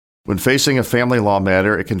When facing a family law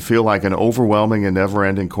matter, it can feel like an overwhelming and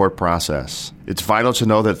never-ending court process. It's vital to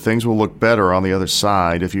know that things will look better on the other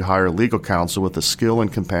side if you hire legal counsel with the skill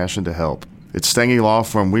and compassion to help. At Stange Law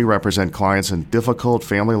Firm, we represent clients in difficult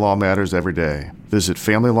family law matters every day. Visit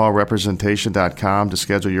FamilyLawRepresentation.com to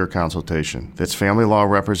schedule your consultation. That's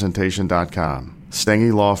FamilyLawRepresentation.com.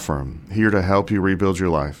 Stange Law Firm, here to help you rebuild your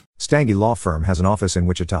life. Stange Law Firm has an office in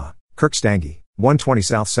Wichita. Kirk Stange, 120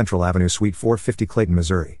 South Central Avenue, Suite 450, Clayton,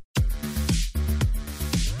 Missouri.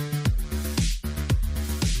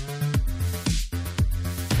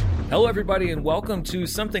 Hello everybody, and welcome to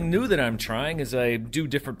something new that I'm trying as I do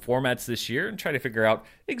different formats this year and try to figure out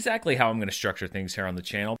exactly how I'm going to structure things here on the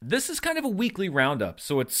channel. This is kind of a weekly roundup,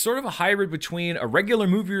 so it's sort of a hybrid between a regular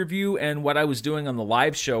movie review and what I was doing on the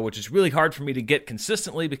live show, which is really hard for me to get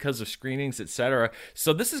consistently because of screenings, etc.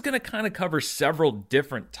 So this is going to kind of cover several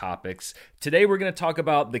different topics. Today we're going to talk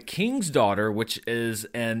about The King's Daughter, which is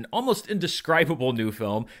an almost indescribable new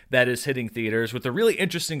film that is hitting theaters with a really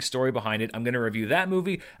interesting story behind it. I'm going to review that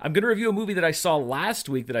movie. I'm going to review a movie that I saw last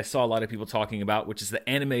week that I saw a lot of people talking about, which is the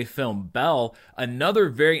anime film Belle, another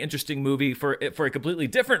very interesting movie for a completely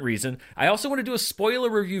different reason. I also want to do a spoiler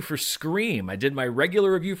review for Scream. I did my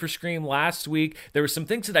regular review for Scream last week. There were some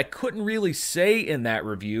things that I couldn't really say in that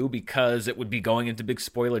review because it would be going into big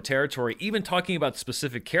spoiler territory, even talking about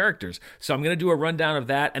specific characters. So I'm going to do a rundown of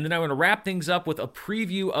that, and then I'm going to wrap things up with a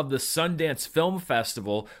preview of the Sundance Film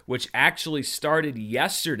Festival, which actually started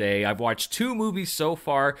yesterday. I've watched 2 movies so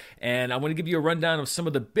far, and I want to give you a rundown of some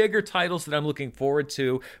of the bigger titles that I'm looking forward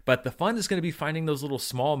to, but the fun is going to be finding those little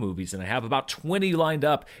small movies, and I have about 20 lined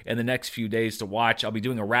up in the next few days to watch. I'll be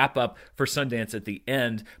doing a wrap-up for Sundance at the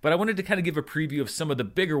end, but I wanted to kind of give a preview of some of the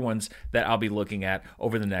bigger ones that I'll be looking at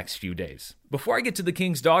over the next few days. Before I get to The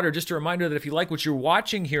King's Daughter, just a reminder that if you like what you're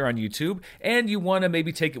watching here on YouTube and you want to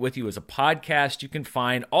maybe take it with you as a podcast, you can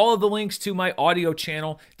find all of the links to my audio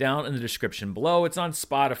channel down in the description below. It's on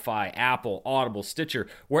Spotify, Apple, Audible, Stitcher,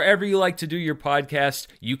 wherever you like to do your podcast,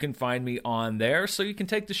 you can find me on there. So you can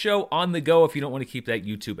take the show on the go if you don't want to keep that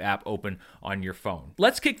YouTube app open on your phone.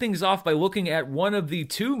 Let's kick things off by looking at one of the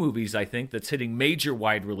 2 movies I think that's hitting major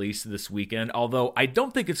wide release this weekend, although I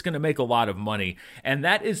don't think it's going to make a lot of money, and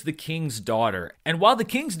that is The King's Daughter. And while The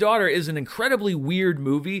King's Daughter is an incredibly weird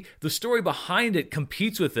movie, the story behind it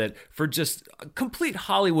competes with it for just complete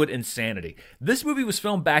Hollywood insanity. This movie was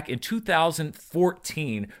filmed back in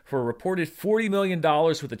 2014 for a reported $40 million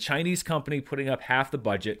with a Chinese company putting up half the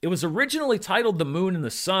budget. It was originally titled The Moon and the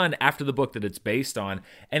Sun after the book that it's based on,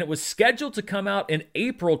 and it was scheduled to come out in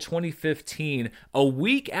April 2015, a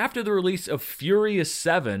week after the release of Furious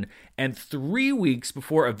 7 and 3 weeks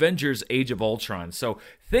before Avengers Age of Ultron. So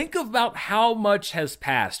think about how much has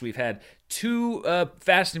passed. We've had 2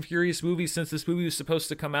 Fast and Furious movies since this movie was supposed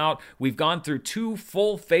to come out. We've gone through 2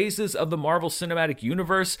 full phases of the Marvel Cinematic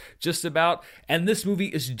Universe, just about, and this movie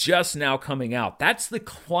is just now coming out. That's the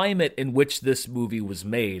climate in which this movie was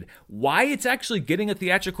made. Why it's actually getting a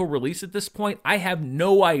theatrical release at this point, I have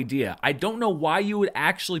no idea. I don't know why you would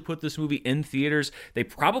actually put this movie in theaters. They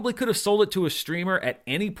probably could have sold it to a streamer at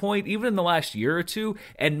any point, even in the last year or 2,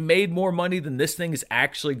 and made more money than this thing is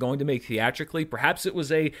actually going to make theatrically. Perhaps it was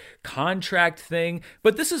a contract thing,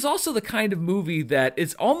 but this is also the kind of movie that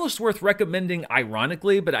is almost worth recommending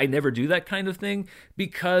ironically, but I never do that kind of thing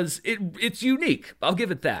because it's unique. I'll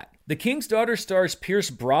give it that. The King's Daughter stars Pierce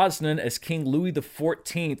Brosnan as King Louis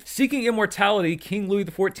XIV. Seeking immortality, King Louis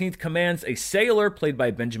XIV commands a sailor, played by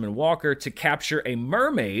Benjamin Walker, to capture a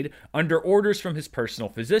mermaid under orders from his personal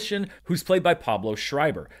physician, who's played by Pablo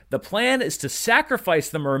Schreiber. The plan is to sacrifice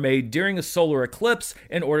the mermaid during a solar eclipse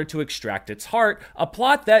in order to extract its heart, a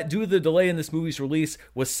plot that, due to the delay in this movie's release,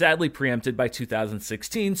 was sadly preempted by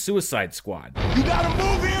 2016 Suicide Squad. You got a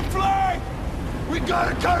movie in flight! We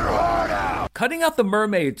gotta cut her heart out! Cutting out the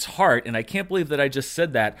mermaid's heart, and I can't believe that I just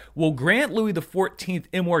said that, will grant Louis XIV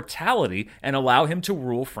immortality and allow him to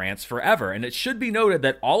rule France forever. And it should be noted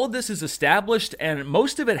that all of this is established and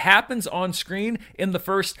most of it happens on screen in the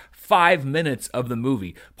first 5 minutes of the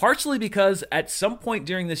movie. Partially because at some point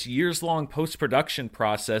during this years-long post-production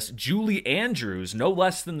process, Julie Andrews, no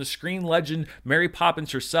less than the screen legend Mary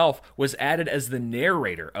Poppins herself, was added as the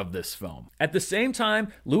narrator of this film. At the same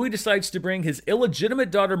time, Louis decides to bring his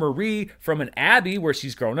illegitimate daughter Marie from an abbey, where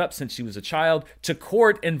she's grown up since she was a child, to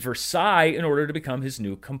court in Versailles in order to become his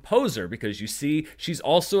new composer, because you see, she's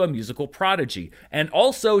also a musical prodigy. And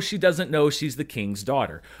also, she doesn't know she's the king's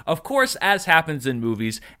daughter. Of course, as happens in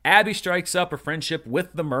movies, Abby strikes up a friendship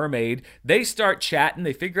with the mermaid. They start chatting,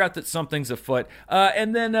 they figure out that something's afoot,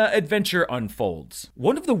 and then adventure unfolds.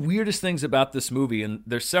 One of the weirdest things about this movie, and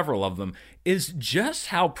there's several of them, is just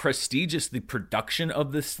how prestigious the production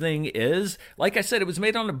of this thing is. Like I said, it was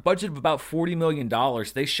made on a budget of about $40 million.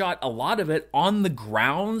 They shot a lot of it on the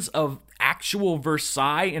grounds of actual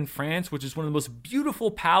Versailles in France, which is one of the most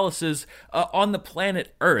beautiful palaces on the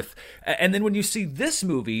planet Earth. And then when you see this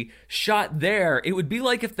movie shot there, it would be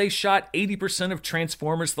like if they shot 80% of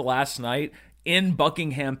Transformers: The Last Night in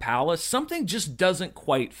Buckingham Palace. Something just doesn't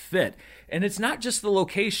quite fit. And it's not just the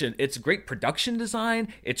location, it's great production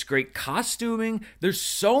design, it's great costuming. There's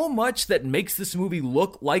so much that makes this movie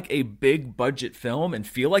look like a big budget film and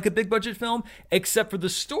feel like a big budget film, except for the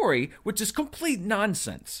story, which is complete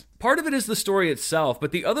nonsense. Part of it is the story itself,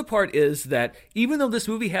 but the other part is that even though this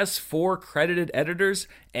movie has 4 credited editors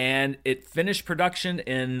and it finished production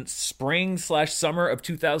in spring/summer of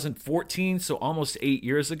 2014, so almost 8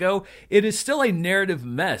 years ago, it is still a narrative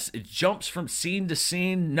mess. It jumps from scene to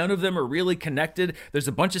scene. None of them are really connected. There's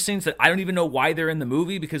a bunch of scenes that I don't even know why they're in the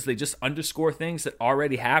movie because they just underscore things that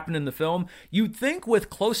already happened in the film. You'd think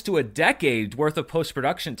with close to a decade worth of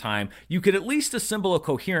post-production time, you could at least assemble a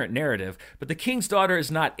coherent narrative, but The King's Daughter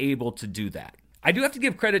is not able to do that. I do have to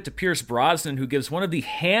give credit to Pierce Brosnan, who gives one of the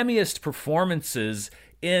hammiest performances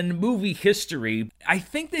in movie history. I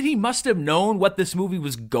think that he must have known what this movie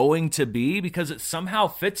was going to be because it somehow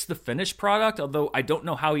fits the finished product, although I don't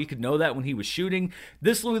know how he could know that when he was shooting.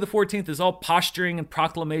 This Louis XIV is all posturing and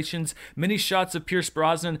proclamations, many shots of Pierce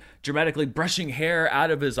Brosnan dramatically brushing hair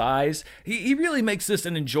out of his eyes. He really makes this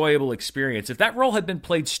an enjoyable experience. If that role had been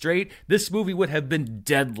played straight, this movie would have been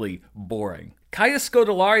deadly boring. Kaya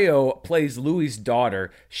Scodelario plays Louis's daughter.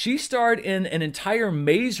 She starred in an entire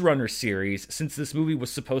Maze Runner series since this movie was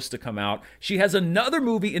supposed to come out. She has another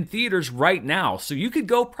movie in theaters right now, so you could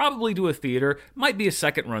go probably to a theater, might be a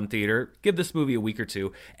second-run theater, give this movie a week or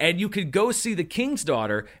two, and you could go see The King's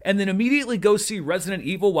Daughter and then immediately go see Resident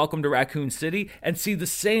Evil: Welcome to Raccoon City and see the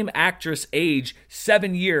same actress age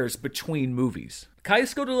 7 years between movies. Kaya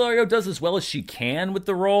Scodelario does as well as she can with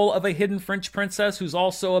the role of a hidden French princess who's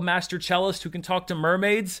also a master cellist who can talk to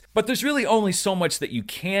mermaids, but there's really only so much that you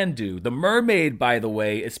can do. The mermaid, by the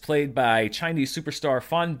way, is played by Chinese superstar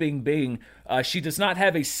Fan Bingbing. She does not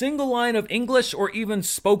have a single line of English or even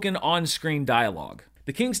spoken on-screen dialogue.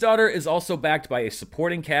 The King's Daughter is also backed by a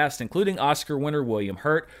supporting cast, including Oscar winner William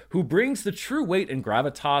Hurt, who brings the true weight and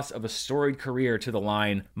gravitas of a storied career to the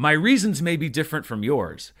line, "My reasons may be different from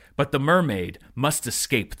yours, but the mermaid must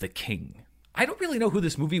escape the king." I don't really know who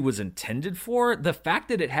this movie was intended for. The fact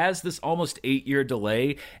that it has this almost 8-year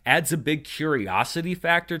delay adds a big curiosity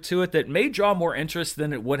factor to it that may draw more interest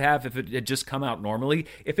than it would have if it had just come out normally.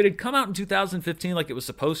 If it had come out in 2015 like it was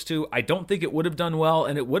supposed to, I don't think it would have done well,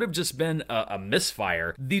 and it would have just been a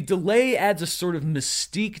misfire. The delay adds a sort of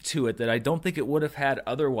mystique to it that I don't think it would have had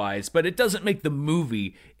otherwise, but it doesn't make the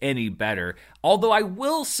movie any better. Although I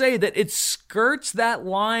will say that it skirts that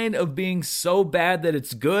line of being so bad that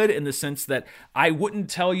it's good, in the sense that I wouldn't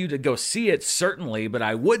tell you to go see it, certainly, but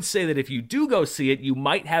I would say that if you do go see it, you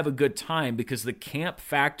might have a good time because the camp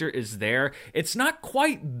factor is there. It's not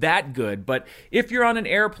quite that good, but if you're on an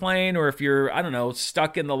airplane or if you're, I don't know,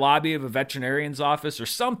 stuck in the lobby of a veterinarian's office or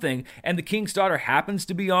something, and The King's Daughter happens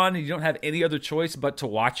to be on and you don't have any other choice but to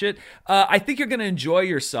watch it, I think you're going to enjoy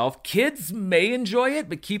yourself. Kids may enjoy it,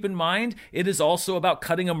 but keep in mind, it is also about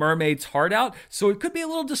cutting a mermaid's heart out, so it could be a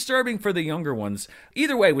little disturbing for the younger ones.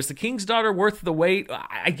 Either way, was The King's Daughter worth the wait?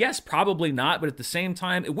 I guess probably not, but at the same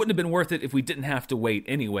time, it wouldn't have been worth it if we didn't have to wait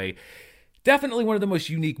anyway. Definitely one of the most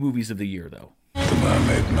unique movies of the year, though. The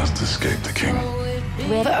mermaid must escape the king.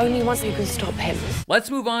 We're the only ones who can stop him. Let's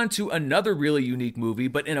move on to another really unique movie,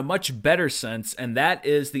 but in a much better sense, and that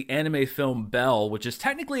is the anime film Belle, which is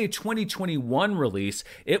technically a 2021 release.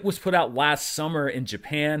 It was put out last summer in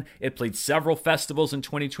Japan. It played several festivals in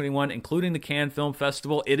 2021, including the Cannes Film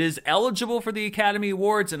Festival. It is eligible for the Academy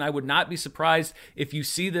Awards, and I would not be surprised if you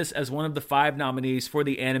see this as one of the 5 nominees for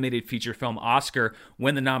the Animated Feature Film Oscar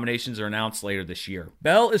when the nominations are announced later this year.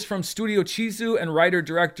 Belle is from Studio Chizu and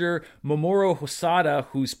writer-director Mamoru Hosoda,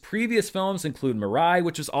 whose previous films include Mirai,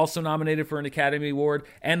 which was also nominated for an Academy Award,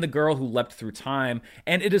 and The Girl Who Leapt Through Time.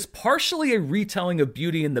 And it is partially a retelling of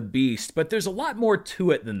Beauty and the Beast, but there's a lot more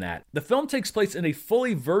to it than that. The film takes place in a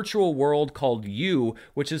fully virtual world called You,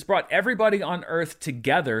 which has brought everybody on Earth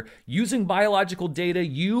together. Using biological data,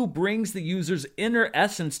 You brings the user's inner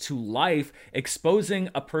essence to life, exposing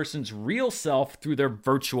a person's real self through their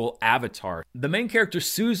virtual avatar. The main character,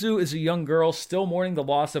 Suzu, is a young girl still mourning the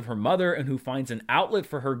loss of her mother and who finds an outlet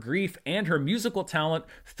for her grief and her musical talent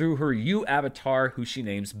through her You avatar, who she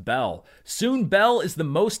names Belle. Soon, Belle is the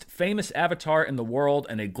most famous avatar in the world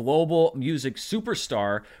and a global music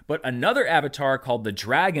superstar, but another avatar called the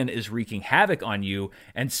Dragon is wreaking havoc on you,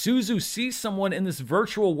 and Suzu sees someone in this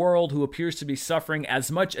virtual world who appears to be suffering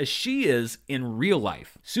as much as she is in real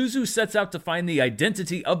life. Suzu sets out to find the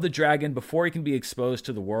identity of the dragon before he can be exposed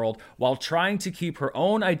to the world, while trying to keep her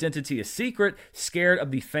own identity a secret, scared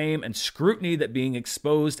of the fame and scrutiny that being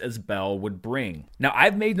exposed as Belle would bring. Now,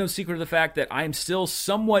 I've made no secret of the fact that I'm still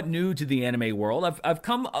somewhat new to the anime world. I've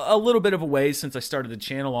come a little bit of a ways since I started the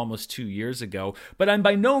channel almost 2 years ago, but I'm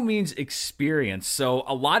by no means experienced. So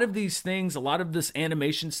a lot of these things, a lot of this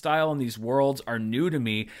animation style and these worlds are new to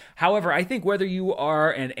me. However, I think whether you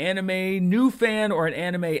are an anime new fan or an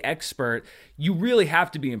anime expert, you really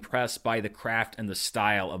have to be impressed by the craft and the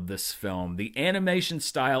style of this film. The animation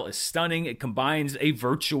style is stunning. It combines a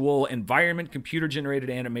virtual environment, computer-generated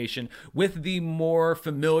animation, with the more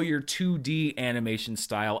familiar 2D animation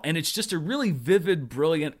style, and it's just a really vivid,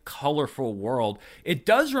 brilliant, colorful world. It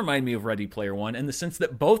does remind me of Ready Player One in the sense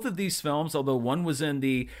that both of these films, although one was in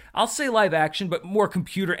the, I'll say live action, but more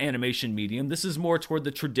computer animation medium, this is more toward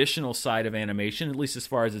the traditional side of animation, at least as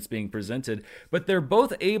far as it's being presented, but they're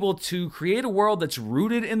both able to create a world that's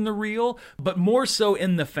rooted in the real, but more so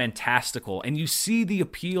in the fantastical. And you see the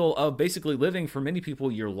appeal of basically living for many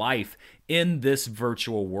people your life in this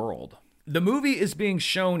virtual world. The movie is being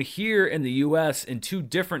shown here in the US in two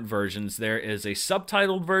different versions. There is a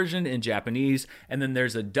subtitled version in Japanese, and then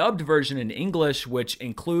there's a dubbed version in English, which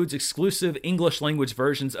includes exclusive English language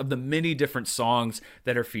versions of the many different songs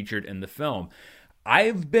that are featured in the film.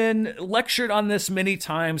 I've been lectured on this many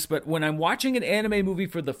times, but when I'm watching an anime movie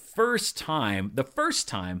for the first time,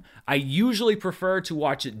 I usually prefer to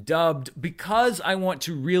watch it dubbed because I want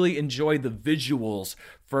to really enjoy the visuals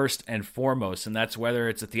first and foremost, and that's whether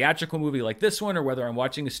it's a theatrical movie like this one or whether I'm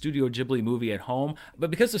watching a Studio Ghibli movie at home. But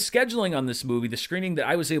because of scheduling on this movie, the screening that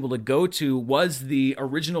I was able to go to was the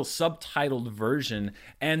original subtitled version,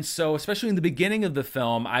 and so especially in the beginning of the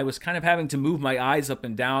film, I was kind of having to move my eyes up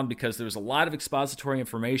and down because there was a lot of expository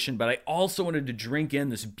information, but I also wanted to drink in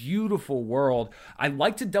this beautiful world. I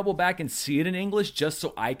like to double back and see it in English just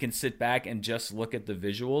so I can sit back and just look at the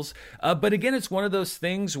visuals. But again, it's one of those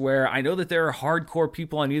things where I know that there are hardcore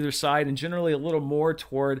people on either side, and generally a little more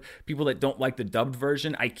toward people that don't like the dubbed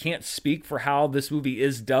version. I can't speak for how this movie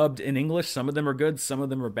is dubbed in English. Some of them are good, some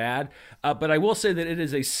of them are bad, but I will say that it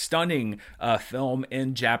is a stunning film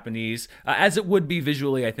in Japanese, as it would be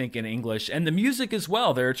visually, I think, in English. And the music as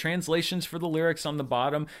well. There are translations for the lyrics on the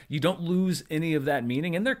bottom. You don't lose any of that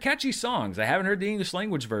meaning, and they're catchy songs. I haven't heard the English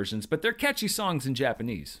language versions, but they're catchy songs in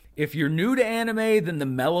Japanese. If you're new to anime, then the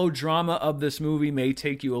melodrama of this movie may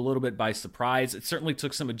take you a little bit by surprise. It certainly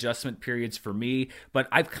took some adjustment periods for me, but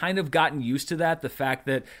I've kind of gotten used to that. The fact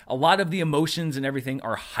that a lot of the emotions and everything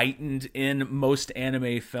are heightened in most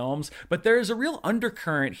anime films, but there's a real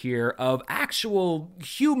undercurrent here of actual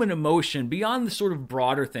human emotion beyond the sort of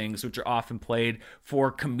broader things which are often played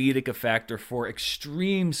for comedic effect or for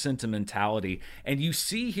extreme sentimentality. And you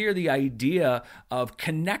see here the idea of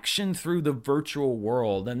connection through the virtual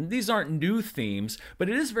world. And these aren't new themes, but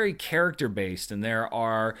it is very character-based, and there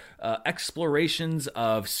are explorations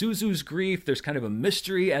of Suzu's grief. There's kind of a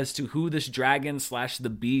mystery as to who this dragon / the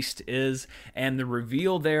beast is, and the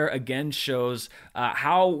reveal there again shows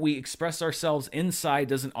how we express ourselves inside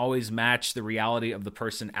doesn't always match the reality of the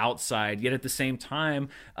person outside, yet at the same time,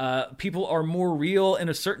 people are more real in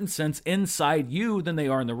a certain sense inside you than they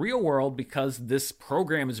are in the real world because this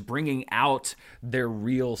program is bringing out their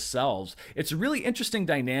real selves. It's a really interesting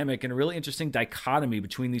dynamic and a really interesting dichotomy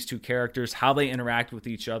between these two characters, how they interact with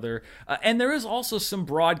each other. And there is also some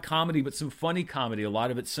broad comedy, but some funny comedy. A lot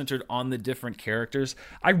of it centered on the different characters.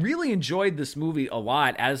 I really enjoyed this movie a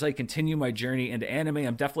lot. As I continue my journey into anime,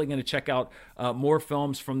 I'm definitely going to check out more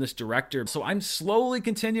films from this director. So I'm slowly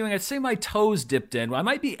continuing. I'd say my toes dipped in. I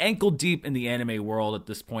might be ankle deep in the anime world at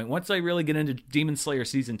this point. Once I really get into Demon Slayer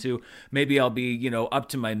Season 2, maybe I'll be, up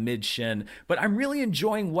to my mid-shin. But I'm really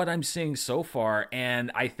enjoying what I'm seeing so far,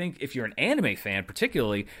 and I think if you're an anime fan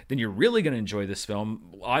particularly, then you're really going to enjoy this film.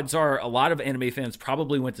 Odds are a lot of anime fans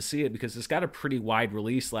probably went to see it because it's got a pretty wide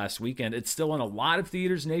release last weekend. It's still in a lot of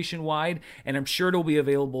theaters nationwide, and I'm sure it'll be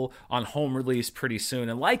available on home release pretty soon.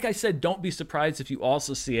 And like I said, don't be surprised if you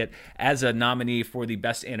also see it as a nominee for the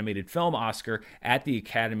Best Animated Film Oscar at the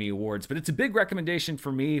Academy Awards. But it's a big recommendation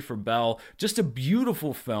for me, for Belle. Just a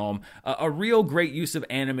beautiful film, a real great use of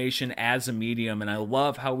animation as a medium, and I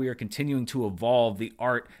love how we are continuing to evolve the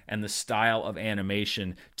art and the style of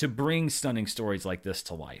animation to bring stunning stories like this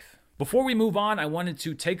to life. Before we move on, I wanted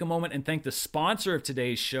to take a moment and thank the sponsor of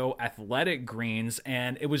today's show, Athletic Greens,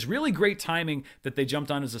 and it was really great timing that they jumped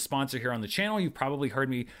on as a sponsor here on the channel. You've probably heard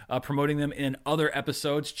me promoting them in other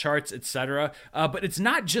episodes, charts, etc. But it's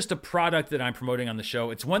not just a product that I'm promoting on the show.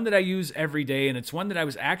 It's one that I use every day, and it's one that I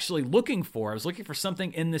was actually looking for. I was looking for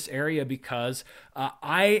something in this area because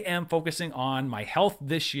I am focusing on my health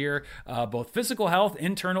this year, both physical health,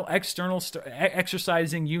 internal, external,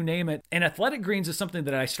 exercising, you name it. And Athletic Greens is something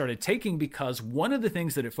that I started taking because one of the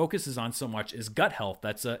things that it focuses on so much is gut health.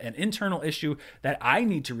 That's an internal issue that I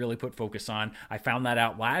need to really put focus on. I found that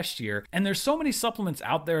out last year. And there's so many supplements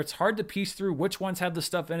out there, it's hard to piece through which ones have the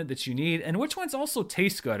stuff in it that you need and which ones also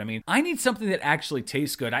taste good. I mean, I need something that actually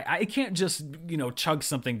tastes good. I can't just, chug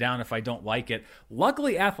something down if I don't like it.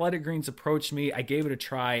 Luckily, Athletic Greens approached me. I gave it a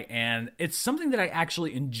try, and it's something that I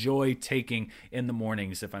actually enjoy taking in the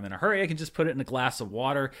mornings. If I'm in a hurry, I can just put it in a glass of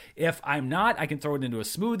water. If I'm not, I can throw it into a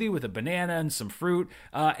smoothie with a banana and some fruit,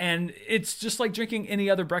 and it's just like drinking any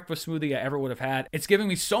other breakfast smoothie I ever would have had. It's giving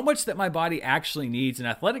me so much that my body actually needs, and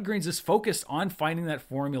Athletic Greens is focused on finding that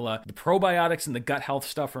formula. The probiotics and the gut health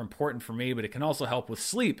stuff are important for me, but it can also help with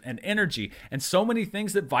sleep and energy and so many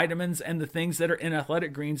things that vitamins and the things that are in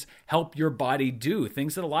Athletic Greens help your body do,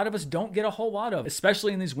 things that a lot of us don't get a whole lot of,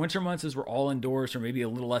 especially in these winter months as we're all indoors or maybe a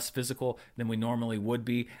little less physical than we normally would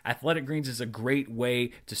be. Athletic Greens is a great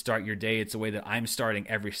way to start your day. It's a way that I'm starting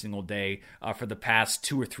every single day for the past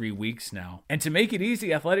 2 or 3 weeks now. And to make it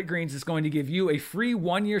easy, Athletic Greens is going to give you a free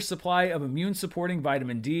 1-year supply of immune-supporting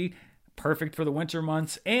vitamin D, perfect for the winter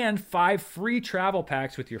months, and 5 free travel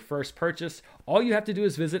packs with your first purchase. All you have to do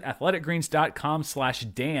is visit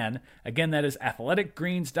athleticgreens.com/Dan. Again, that is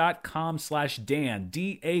athleticgreens.com/Dan,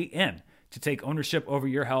 D-A-N, to take ownership over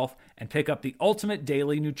your health and pick up the ultimate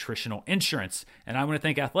daily nutritional insurance. And I want to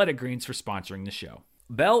thank Athletic Greens for sponsoring the show.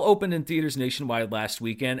 Belle opened in theaters nationwide last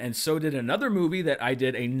weekend, and so did another movie that I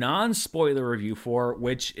did a non-spoiler review for,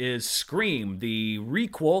 which is Scream, the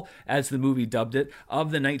requel, as the movie dubbed it,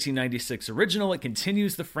 of the 1996 original. It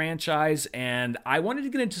continues the franchise, and I wanted to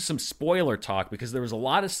get into some spoiler talk because there was a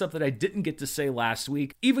lot of stuff that I didn't get to say last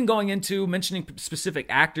week, even going into mentioning specific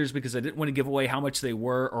actors because I didn't want to give away how much they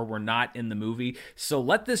were or were not in the movie. So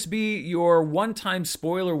let this be your one-time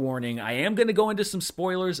spoiler warning. I am going to go into some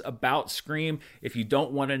spoilers about Scream. If you don't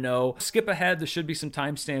want to know, skip ahead. There should be some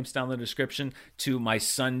timestamps down in the description to my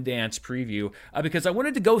Sundance preview because I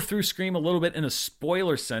wanted to go through Scream a little bit in a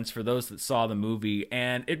spoiler sense for those that saw the movie.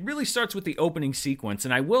 And it really starts with the opening sequence.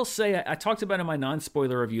 And I will say, I talked about in my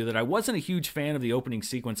non-spoiler review that I wasn't a huge fan of the opening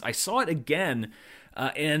sequence. I saw it again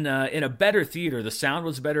in a better theater. The sound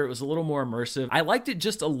was better. It was a little more immersive. I liked it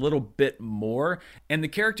just a little bit more. And the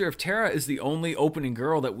character of Tara is the only opening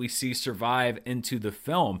girl that we see survive into the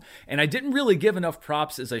film. And I didn't really give enough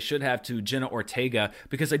props as I should have to Jenna Ortega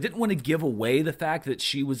because I didn't want to give away the fact that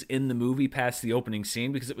she was in the movie past the opening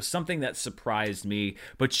scene because it was something that surprised me.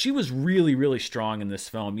 But she was really, really strong in this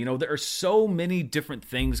film. There are so many different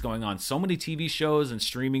things going on, so many TV shows and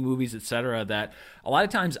streaming movies, etc., that a lot of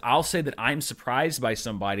times I'll say that I'm surprised by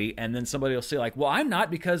somebody, and then somebody will say like, well, I'm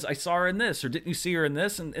not because I saw her in this, or didn't you see her in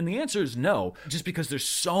this? And the answer is no, just because there's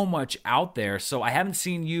so much out there. So I haven't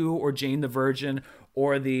seen You or Jane the Virgin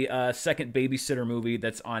or the second Babysitter movie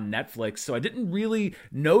that's on Netflix. So I didn't really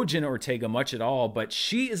know Jenna Ortega much at all, but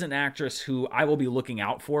she is an actress who I will be looking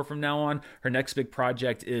out for from now on. Her next big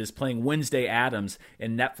project is playing Wednesday Addams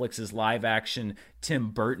in Netflix's live-action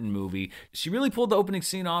Tim Burton movie. She really pulled the opening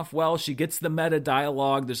scene off well. She gets the meta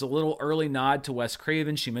dialogue. There's a little early nod to Wes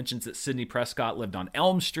Craven. She mentions that Sidney Prescott lived on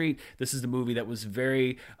Elm Street. This is the movie that was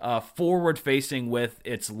very forward-facing with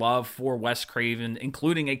its love for Wes Craven,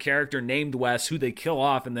 including a character named Wes who they kill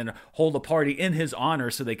off and then hold a party in his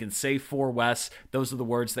honor so they can say for Wes. Those are the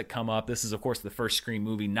words that come up. This is, of course, the first Scream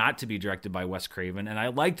movie not to be directed by Wes Craven, and I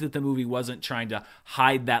liked that the movie wasn't trying to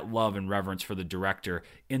hide that love and reverence for the director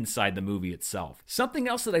inside the movie itself. Something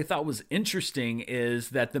else that I thought was interesting is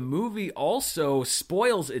that the movie also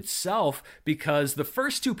spoils itself because the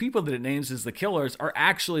first 2 people that it names as the killers are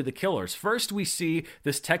actually the killers. First, we see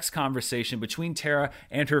this text conversation between Tara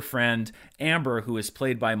and her friend Amber, who is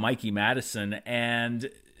played by Mikey Madison, and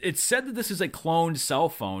it's said that this is a cloned cell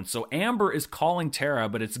phone. So Amber is calling Tara,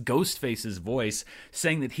 but it's Ghostface's voice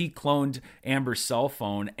saying that he cloned Amber's cell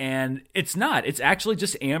phone. And it's not. It's actually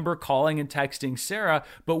just Amber calling and texting Sarah.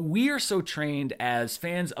 But we are so trained as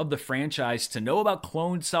fans of the franchise to know about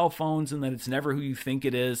cloned cell phones and that it's never who you think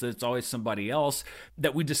it is, that it's always somebody else,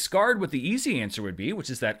 that we discard what the easy answer would be, which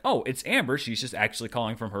is that, oh, it's Amber. She's just actually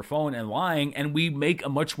calling from her phone and lying. And we make a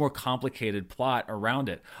much more complicated plot around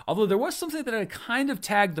it. Although there was something that I kind of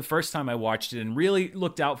tagged tagged the first time I watched it and really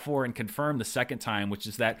looked out for and confirmed the second time, which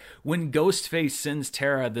is that when Ghostface sends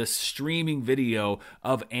Tara this streaming video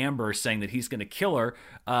of Amber saying that he's going to kill her,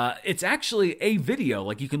 it's actually a video.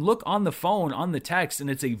 Like, you can look on the phone, on the text, and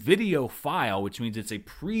it's a video file, which means it's a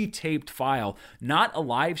pre-taped file, not a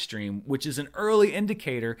live stream, which is an early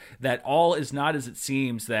indicator that all is not as it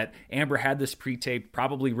seems, that Amber had this pre-taped,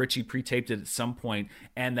 probably Richie pre-taped it at some point,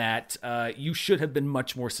 and that you should have been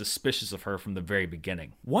much more suspicious of her from the very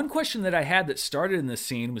beginning. One question that I had that started in this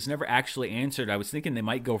scene was never actually answered. I was thinking they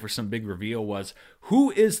might go for some big reveal, was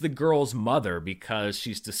who is the girl's mother? Because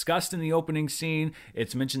she's discussed in the opening scene.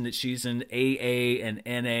 It's mentioned that she's in AA and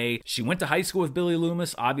NA. She went to high school with Billy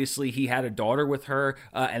Loomis. Obviously, he had a daughter with her,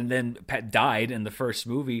 and then died in the first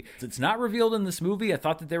movie. It's not revealed in this movie. I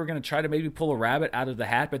thought that they were going to try to maybe pull a rabbit out of the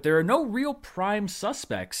hat, but there are no real prime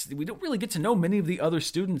suspects. We don't really get to know many of the other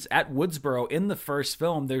students at Woodsboro in the first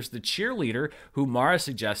film. There's the cheerleader who Mara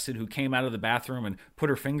suggested, who came out of the bathroom and put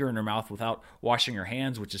her finger in her mouth without washing her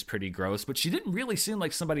hands, which is pretty gross, but she didn't really seem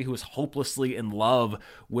like somebody who was hopelessly in love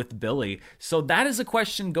with Billy. So that is a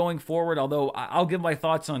question going forward, although I'll give my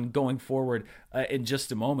thoughts on going forward in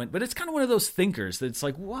just a moment. But it's kind of one of those thinkers that it's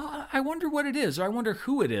like, well, I wonder what it is, or I wonder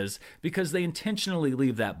who it is, because they intentionally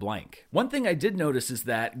leave that blank. One thing I did notice is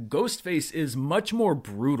that Ghostface is much more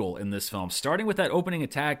brutal in this film, starting with that opening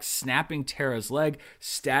attack, snapping Tara's leg,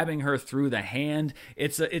 stabbing her through the hand.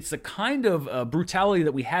 It's a kind of brutality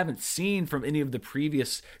that we haven't seen from any of the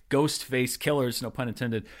previous Ghostface killers, no pun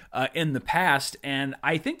intended, in the past. And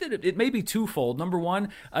I think that it may be twofold. Number one,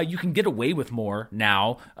 you can get away with more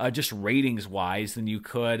now, just ratings-wise, than you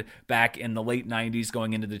could back in the late 90s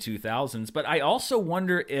going into the 2000s. But I also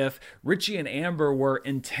wonder if Richie and Amber were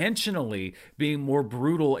intentionally being more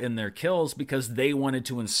brutal in their kills because they wanted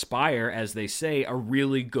to inspire, as they say, a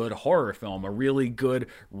really good horror film, a really good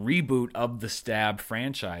reboot of the Stab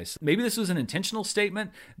franchise. Maybe this was an intentional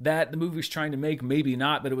statement that the movie was trying to make, maybe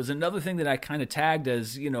not, but it was another thing that I kind of tagged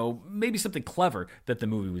as, maybe something clever that the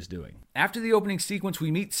movie was doing. After the opening sequence,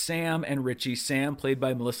 we meet Sam and Richie. Sam, played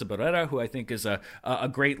by Melissa Barrera, who I think is a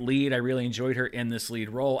great lead. I really enjoyed her in this lead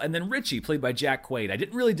role. And then Richie, played by Jack Quaid. I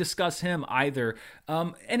didn't really discuss him either.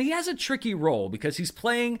 And he has a tricky role because he's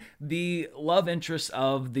playing the love interest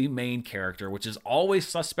of the main character, which is always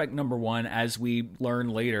suspect number one, as we learn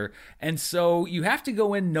later. And so you have to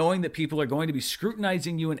go in knowing that people are going to be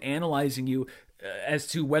scrutinizing you and analyzing you as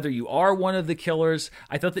to whether you are one of the killers.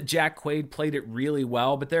 I thought that Jack Quaid played it really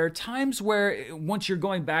well, but there are times where once you're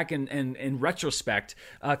going back and in retrospect,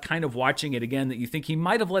 kind of watching it again, that you think he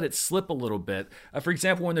might have let it slip a little bit. For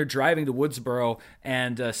example, when they're driving to Woodsboro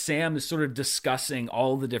and Sam is sort of discussing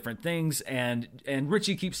all the different things, and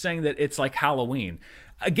Richie keeps saying that it's like Halloween.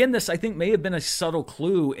 Again, this, I think, may have been a subtle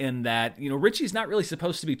clue in that, Richie's not really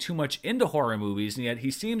supposed to be too much into horror movies, and yet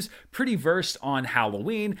he seems pretty versed on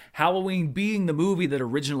Halloween. Halloween being the movie that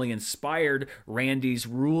originally inspired Randy's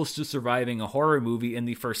Rules to Surviving a Horror Movie in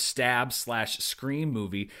the first Stab/Scream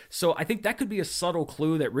movie. So I think that could be a subtle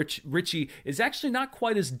clue that Richie is actually not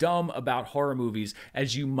quite as dumb about horror movies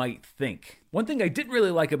as you might think. One thing I didn't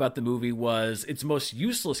really like about the movie was its most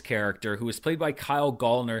useless character, who is played by Kyle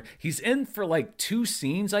Gallner. He's in for like 2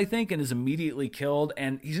 scenes, I think, and is immediately killed.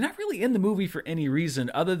 And he's not really in the movie for any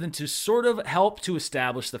reason other than to sort of help to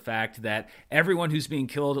establish the fact that everyone who's being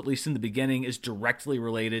killed, at least in the beginning, is directly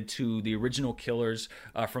related to the original killers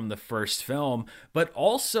from the first film. But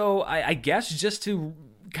also, I guess, just to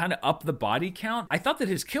kind of up the body count. I thought that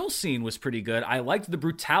his kill scene was pretty good. I liked the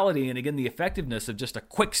brutality and, again, the effectiveness of just a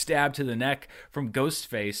quick stab to the neck from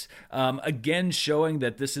Ghostface. Again, showing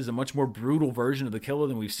that this is a much more brutal version of the killer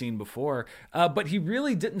than we've seen before. But he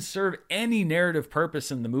really didn't serve any narrative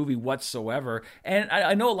purpose in the movie whatsoever. And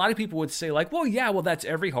I know a lot of people would say, like, well, that's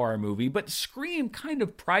every horror movie. But Scream kind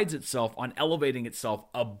of prides itself on elevating itself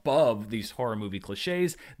above these horror movie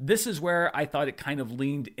cliches. This is where I thought it kind of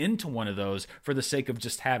leaned into one of those for the sake of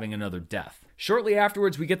just having another death. Shortly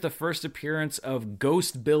afterwards, we get the first appearance of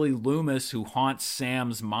Ghost Billy Loomis, who haunts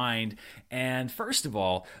Sam's mind. And first of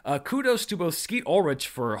all, kudos to both Skeet Ulrich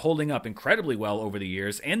for holding up incredibly well over the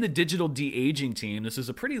years, and the digital de-aging team. This is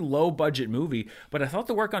a pretty low-budget movie, but I thought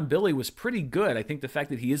the work on Billy was pretty good. I think the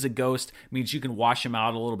fact that he is a ghost means you can wash him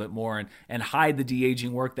out a little bit more and hide the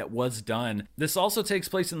de-aging work that was done. This also takes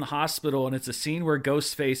place in the hospital, and it's a scene where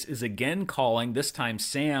Ghostface is again calling, this time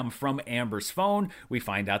Sam, from Amber's phone. We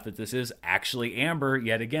find out that this is actually Amber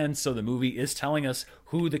yet again. So the movie is telling us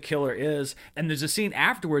who the killer is. And there's a scene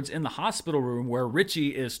afterwards in the hospital room where Richie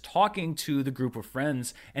is talking to the group of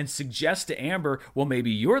friends and suggests to Amber, well,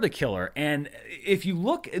 maybe you're the killer. And if you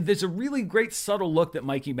look, there's a really great subtle look that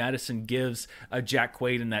Mikey Madison gives Jack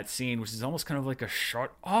Quaid in that scene, which is almost kind of like a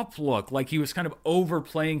shut up look, like he was kind of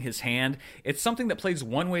overplaying his hand. It's something that plays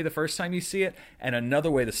one way the first time you see it and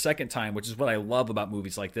another way the second time, which is what I love about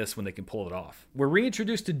movies like this when they can pull it off. We're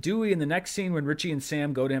reintroduced to Dewey in the next scene when Richie and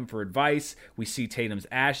Sam go to him for advice. We see Tatum's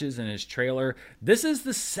ashes in his trailer. This is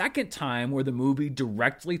the second time where the movie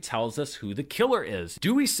directly tells us who the killer is.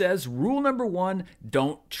 Dewey says, rule number 1,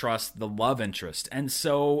 don't trust the love interest. And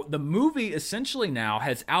so the movie essentially now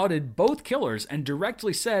has outed both killers and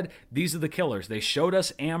directly said, these are the killers. They showed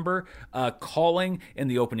us Amber calling in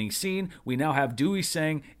the opening scene. We now have Dewey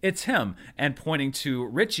saying, it's him, and pointing to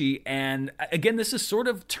Richie. And again, this is sort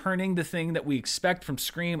of turning the thing that we expect from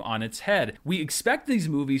Scream on its head. We expect these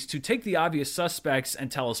movies to take the obvious suspects and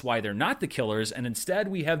tell us why they're not the killers, and instead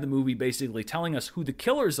we have the movie basically telling us who the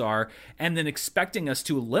killers are and then expecting us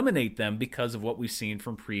to eliminate them because of what we've seen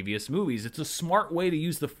from previous movies. It's a smart way to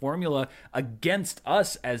use the formula against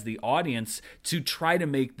us as the audience to try to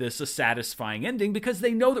make this a satisfying ending, because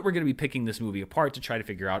they know that we're going to be picking this movie apart to try to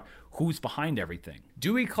figure out who's behind everything.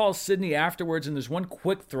 Dewey calls Sydney afterwards, and there's one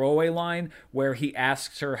quick throwaway line where he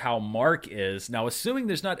asks her how Mark is. Now, assuming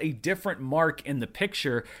there's not a different Mark in the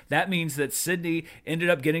picture, that means that Sydney ended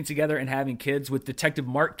up getting together and having kids with Detective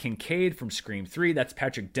Mark Kincaid from Scream 3. That's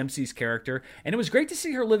Patrick Dempsey's character. And it was great to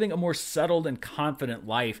see her living a more settled and confident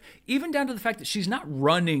life, even down to the fact that she's not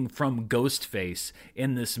running from Ghostface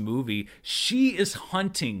in this movie. She is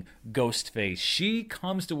hunting Ghostface. She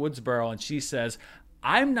comes to Woodsboro and she says,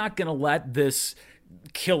 I'm not going to let this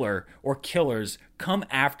killer or killers come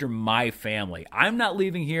after my family. I'm not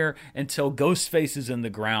leaving here until Ghostface is in the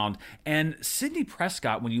ground. And Sidney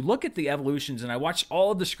Prescott, when you look at the evolutions, and I watched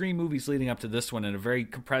all of the Scream movies leading up to this one in a very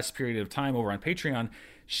compressed period of time over on Patreon,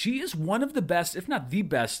 she is one of the best, if not the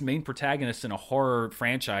best, main protagonists in a horror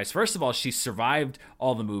franchise. First of all, she survived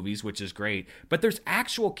all the movies, which is great. But there's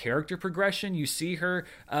actual character progression. You see her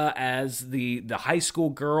as the high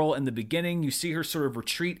school girl in the beginning. You see her sort of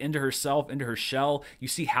retreat into herself, into her shell. You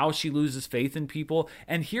see how she loses faith in people.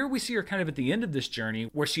 And here we see her kind of at the end of this journey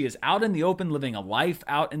where she is out in the open, living a life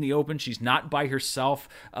out in the open. She's not by herself,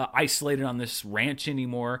 isolated on this ranch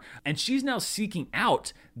anymore. And she's now seeking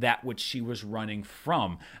out that which she was running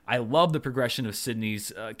from. I love the progression of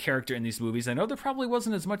Sydney's character in these movies. I know there probably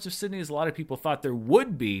wasn't as much of Sydney as a lot of people thought there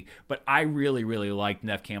would be, but I really, really liked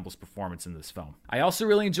Neve Campbell's performance in this film. I also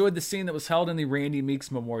really enjoyed the scene that was held in the Randy Meeks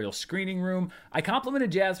Memorial Screening Room. I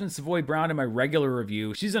complimented Jasmine Savoy Brown in my regular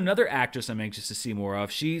review. She's another actress I'm anxious to see more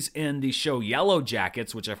of. She's in the show Yellow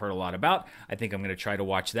Jackets, which I've heard a lot about. I think I'm going to try to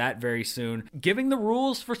watch that very soon. Giving the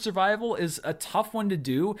rules for survival is a tough one to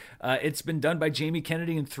do. It's been done by Jamie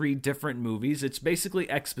Kennedy in 3 different movies. It's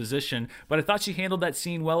basically exposition, but I thought she handled that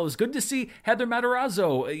scene well. It was good to see Heather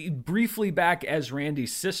Matarazzo briefly back as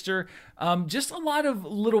Randy's sister. Just a lot of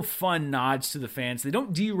little fun nods to the fans. They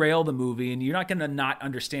don't derail the movie, and you're not going to not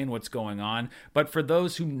understand what's going on, but for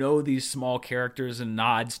those who know these small characters and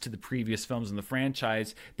nods to the previous films in the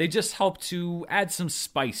franchise, they just help to add some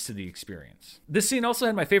spice to the experience. This scene also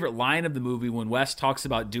had my favorite line of the movie when Wes talks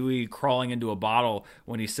about Dewey crawling into a bottle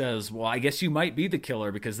when he says, well, I guess you might be the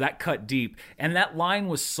killer, because that cut deep. And that line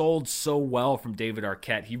was sold so well from David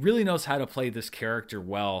Arquette. He really knows how to play this character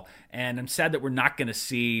well, and I'm sad that we're not going to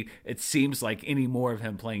see, it seems like, any more of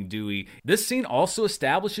him playing Dewey. This scene also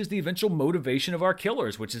establishes the eventual motivation of our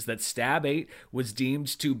killers, which is that Stab 8 was deemed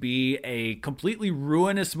to be a completely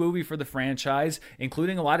ruinous movie for the franchise,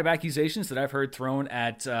 including a lot of accusations that I've heard thrown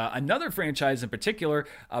at another franchise in particular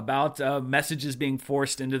about messages being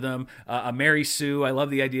forced into them. A Mary Sue. I love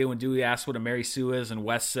the idea when Dewey asks what a Mary Sue is and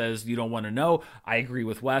Wes says, you don't want to know. I agree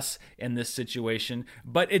with Wes in this situation,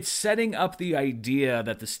 but it's setting up the idea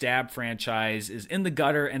that the Stab franchise is in the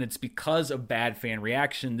gutter, and it's because of bad fan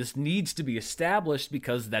reaction. This needs to be established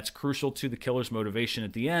because that's crucial to the killer's motivation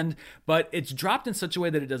at the end, but it's dropped in such a way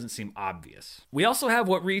that it doesn't seem obvious. We also have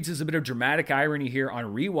what reads as a bit of dramatic irony here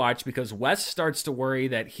on rewatch, because Wes starts to worry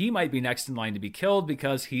that he might be next in line to be killed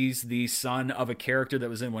because he's the son of a character that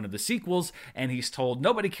was in one of the sequels, and he's told,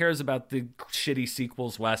 nobody cares about the shitty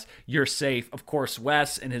sequels, Wes, you're safe. Of course,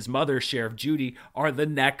 Wes and his mother, Sheriff Judy, are the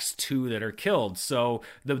next 2 that are killed. So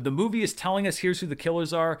the movie is telling us here's who the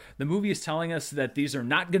killers are. The movie is telling us that these are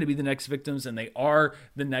not going to be the next victims, and they are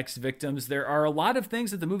the next victims. There are a lot of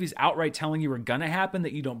things that the movie's outright telling you are going to happen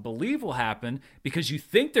that you don't believe will happen because you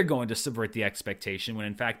think they're going to subvert the expectation when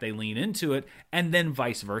in fact they lean into it, and then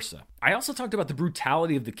vice versa. I also talked about the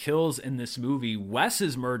brutality of the kills in this movie,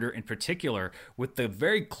 Wes's murder in particular, with the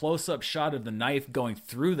very close-up shot of the knife going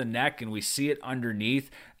through the neck and we see it underneath.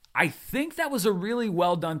 I think that was a really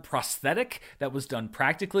well done prosthetic that was done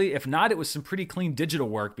practically. If not, it was some pretty clean digital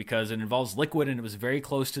work because it involves liquid and it was very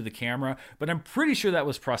close to the camera, but I'm pretty sure that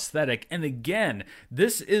was prosthetic. And again,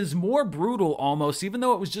 this is more brutal almost, even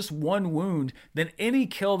though it was just one wound, than any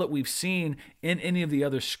kill that we've seen in any of the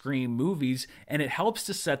other Scream movies. And it helps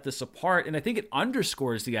to set this apart. And I think it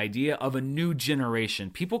underscores the idea of a new generation,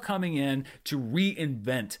 people coming in to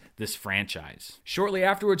reinvent this franchise. Shortly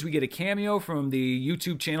afterwards, we get a cameo from the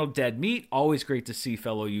YouTube channel Dead Meat. Always great to see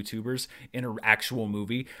fellow YouTubers in an actual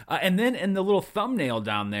movie. And then in the little thumbnail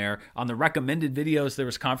down there on the recommended videos, there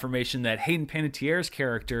was confirmation that Hayden Panettiere's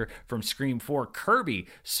character from Scream 4, Kirby,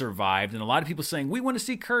 survived. And a lot of people saying, we want to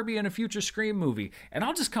see Kirby in a future Scream movie. And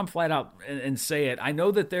I'll just come flat out and say it. I know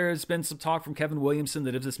that there has been some talk from Kevin Williamson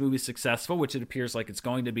that if this movie is successful, which it appears like it's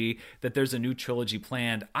going to be, that there's a new trilogy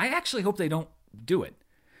planned. I actually hope they don't do it.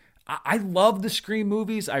 I love the Scream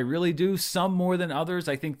movies. I really do. Some more than others.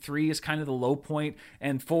 I think 3 is kind of the low point,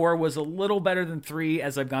 and 4 was a little better than 3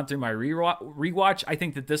 as I've gone through my rewatch. I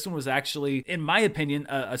think that this one was actually, in my opinion,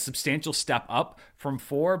 a substantial step up from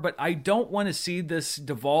 4, but I don't want to see this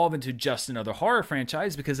devolve into just another horror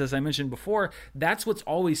franchise because, as I mentioned before, that's what's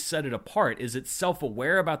always set it apart, is it's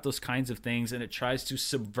self-aware about those kinds of things, and it tries to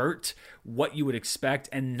subvert what you would expect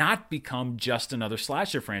and not become just another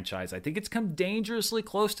slasher franchise. I think it's come dangerously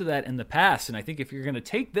close to that in the past, and I think if you're going to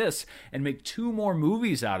take this and make 2 more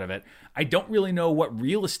movies out of it, I don't really know what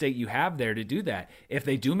real estate you have there to do that. If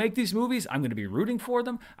they do make these movies, I'm going to be rooting for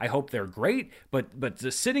them. I hope they're great, but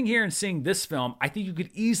just sitting here and seeing this film, I think you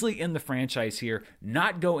could easily end the franchise here,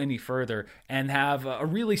 not go any further, and have a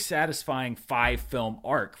really satisfying 5-film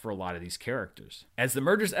arc for a lot of these characters. As the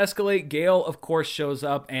murders escalate, Gail, of course, shows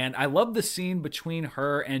up, and I love the scene between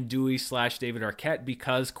her and Dewey/David Arquette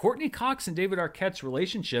because Courtney Cox and David Arquette's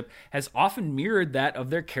relationship has often mirrored that of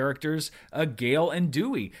their characters, Gail and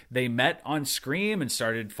Dewey. They met on Scream and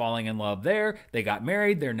started falling in love there. They got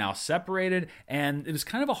married. They're now separated. And it was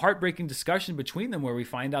kind of a heartbreaking discussion between them where we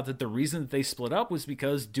find out that the reason that they split up was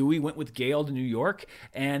because Dewey went with Gail to New York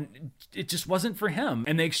and it just wasn't for him.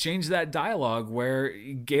 And they exchanged that dialogue where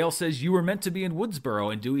Gail says, "You were meant to be in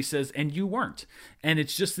Woodsboro," and Dewey says, "And you weren't." And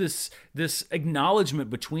it's just this acknowledgement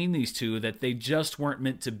between these two that they just weren't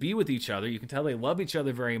meant to be with each other. You can tell they love each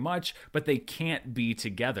other very much, but they can't be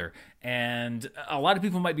together. And a lot of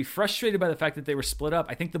people might be frustrated by the fact that they were split up.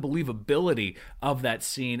 I think the believability of that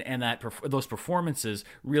scene and those performances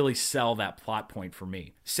really sell that plot point for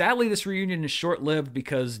me. Sadly, this reunion is short-lived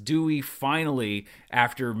because Dewey finally,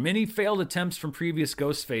 after many failed attempts from previous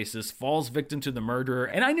Ghostfaces, falls victim to the murderer.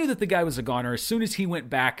 And I knew that the guy was a goner as soon as he went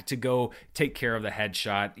back to go take care of the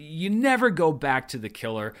headshot. You never go back to the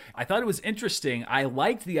killer. I thought it was interesting. I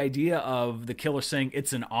liked the idea of the killer saying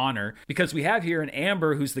it's an honor because we have here an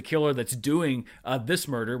Amber who's the killer that's doing this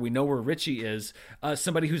murder. We know where Richie is,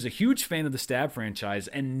 somebody who's a huge fan of the Stab franchise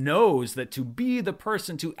and knows that to be the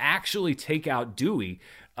person to actually take out Dewey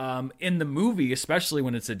in the movie, especially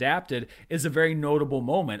when it's adapted, is a very notable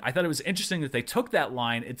moment. I thought it was interesting that they took that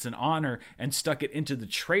line, "It's an honor," and stuck it into the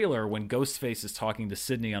trailer when Ghostface is talking to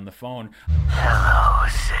Sidney on the phone. Hello,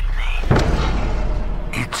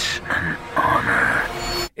 Sidney. It's an honor.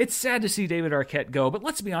 It's sad to see David Arquette go, but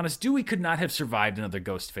let's be honest, Dewey could not have survived another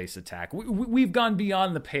Ghostface attack. We've gone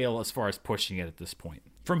beyond the pale as far as pushing it at this point.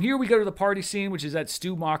 From here, we go to the party scene, which is at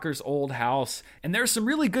Stu Macher's old house. And there's some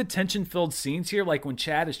really good tension-filled scenes here, like when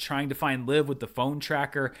Chad is trying to find Liv with the phone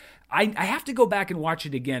tracker. I have to go back and watch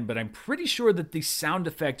it again, but I'm pretty sure that the sound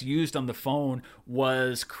effect used on the phone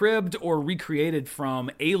was cribbed or recreated from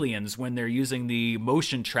Aliens when they're using the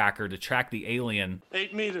motion tracker to track the alien.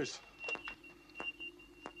 8 meters.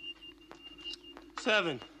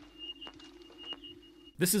 7.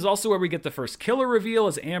 This is also where we get the first killer reveal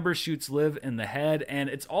as Amber shoots Liv in the head, and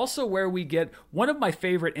it's also where we get one of my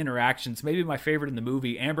favorite interactions, maybe my favorite in the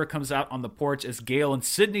movie. Amber comes out on the porch as Gail and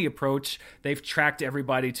Sidney approach. They've tracked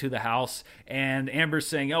everybody to the house, and Amber's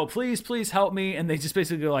saying, "Oh, please, please help me," and they just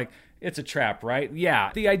basically go like, It's a trap, right? Yeah.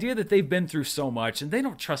 The idea that they've been through so much and they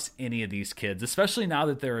don't trust any of these kids, especially now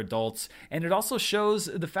that they're adults. And it also shows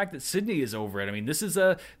the fact that Sydney is over it. I mean, this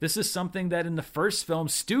is something that in the first film,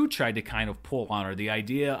 Stu tried to kind of pull on her. The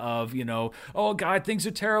idea of, oh God, things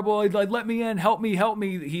are terrible. Let me in, help me.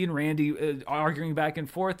 He and Randy arguing back and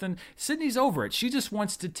forth, and Sydney's over it. She just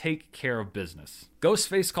wants to take care of business.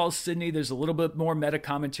 Ghostface calls Sydney. There's a little bit more meta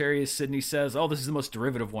commentary as Sydney says, oh, this is the most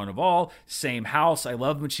derivative one of all. Same house. I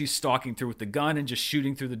love when she's stalking through with the gun and just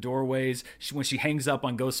shooting through the doorways. When she hangs up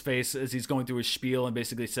on Ghostface as he's going through his spiel and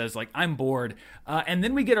basically says, like, I'm bored. And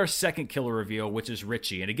then we get our second killer reveal, which is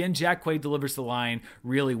Richie. And again, Jack Quaid delivers the line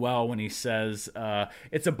really well when he says,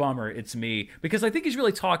 it's a bummer, it's me. Because I think he's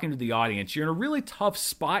really talking to the audience. You're in a really tough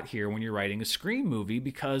spot here when you're writing a Scream movie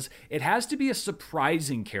because it has to be a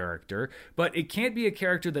surprising character, but it can't be a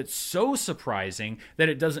character that's so surprising that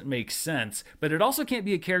it doesn't make sense, but it also can't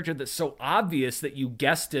be a character that's so obvious that you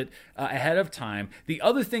guessed it ahead of time. The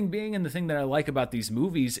other thing being, and the thing that I like about these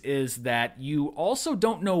movies, is that you also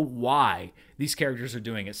don't know why these characters are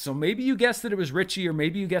doing it. So maybe you guessed that it was Richie, or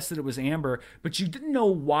maybe you guessed that it was Amber, but you didn't know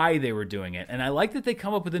why they were doing it. And I like that they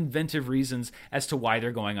come up with inventive reasons as to why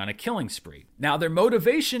they're going on a killing spree. Now, their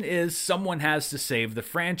motivation is someone has to save the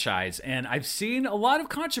franchise. And I've seen a lot of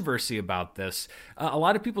controversy about this. A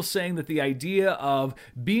lot of people saying that the idea of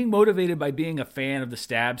being motivated by being a fan of the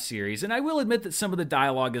Stab series, and I will admit that some of the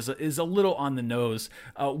dialogue is a little on the nose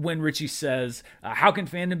when Richie says, how can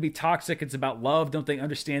fandom be toxic? It's about love. Don't they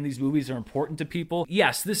understand these movies are important to people?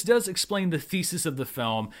 Yes, this does explain the thesis of the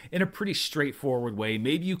film in a pretty straightforward way.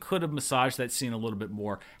 Maybe you could have massaged that scene a little bit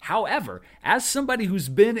more. However, as somebody who's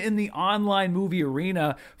been in the online movie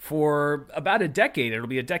arena for about a decade, it'll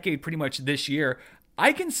be a decade pretty much this year,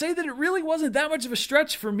 I can say that it really wasn't that much of a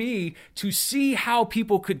stretch for me to see how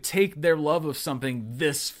people could take their love of something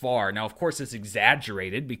this far. Now, of course, it's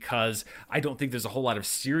exaggerated because I don't think there's a whole lot of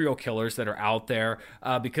serial killers that are out there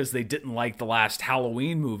because they didn't like the last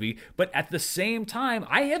Halloween movie. But at the same time,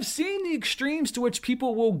 I have seen the extremes to which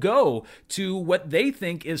people will go to what they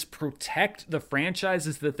think is protect the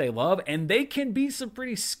franchises that they love, and they can be some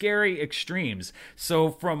pretty scary extremes. So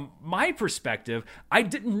from my perspective, I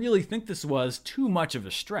didn't really think this was too much of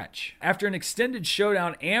a stretch. After an extended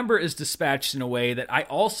showdown, Amber is dispatched in a way that I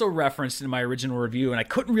also referenced in my original review, and I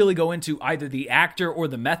couldn't really go into either the actor or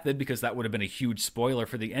the method because that would have been a huge spoiler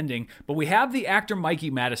for the ending. But we have the actor Mikey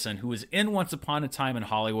Madison, who was in Once Upon a Time in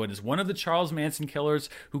Hollywood, as one of the Charles Manson killers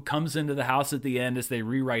who comes into the house at the end as they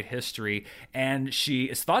rewrite history, and she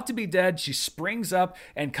is thought to be dead. She springs up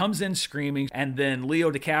and comes in screaming, and then Leo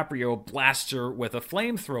DiCaprio blasts her with a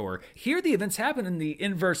flamethrower. Here the events happen in the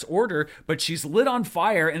inverse order, but she's lit on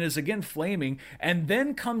fire and is again flaming, and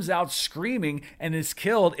then comes out screaming and is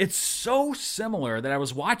killed. It's so similar that I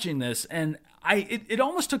was watching this and it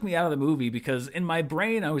almost took me out of the movie because in my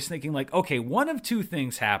brain I was thinking like, okay, one of two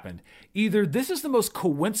things happened. Either this is the most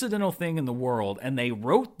coincidental thing in the world and they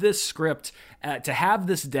wrote this script to have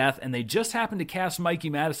this death and they just happened to cast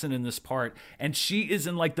Mikey Madison in this part and she is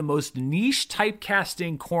in like the most niche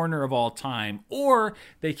typecasting corner of all time, or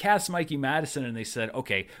they cast Mikey Madison and they said,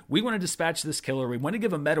 okay, we want to dispatch this killer. We want to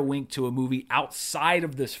give a meta wink to a movie outside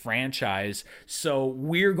of this franchise. So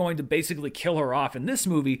we're going to basically kill her off in this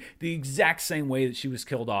movie the exact same way that she was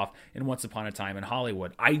killed off in Once Upon a Time in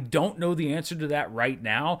Hollywood. I don't know the answer to that right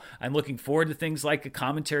now. I'm looking forward to things like a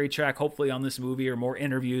commentary track, hopefully on this movie, or more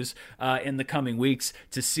interviews in the coming weeks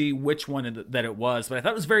to see which one that it was. But I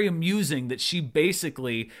thought it was very amusing that she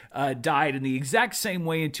basically died in the exact same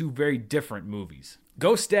way in two very different movies.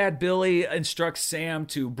 Ghost Dad Billy instructs Sam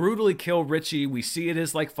to brutally kill Richie. We see it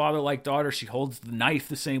as like father, like daughter. She holds the knife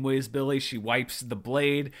the same way as Billy. She wipes the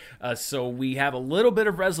blade. So we have a little bit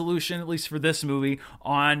of resolution, at least for this movie,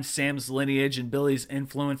 on Sam's lineage and Billy's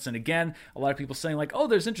influence. And again, a lot of people saying like, oh,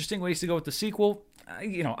 there's interesting ways to go with the sequel.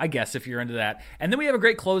 I guess if you're into that. And then we have a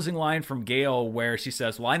great closing line from Gail where she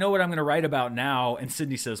says, well, I know what I'm going to write about now. And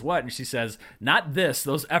Sydney says, what? And she says, not this.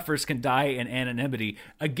 Those efforts can die in anonymity.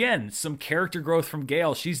 Again, some character growth from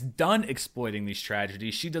Gail. She's done exploiting these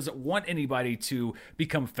tragedies. She doesn't want anybody to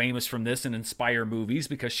become famous from this and inspire movies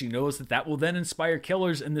because she knows that will then inspire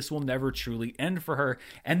killers and this will never truly end for her.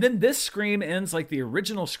 And then this Scream ends like the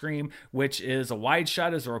original Scream, which is a wide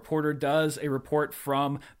shot as a reporter does a report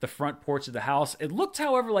from the front porch of the house. It looked,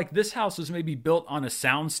 however, like this house was maybe built on a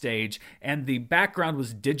soundstage and the background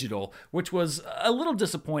was digital, which was a little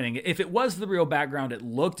disappointing. If it was the real background, it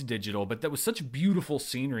looked digital, but that was such beautiful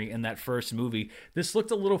scenery in that first movie. This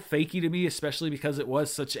looked a little fakey to me, especially because it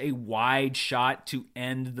was such a wide shot to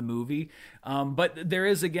end the movie. But there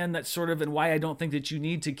is, again, that sort of, and why I don't think that you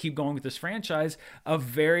need to keep going with this franchise, a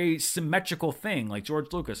very symmetrical thing. Like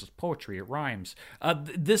George Lucas, it's poetry, it rhymes.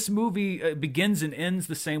 This movie begins and ends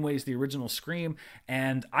the same way as the original Scream,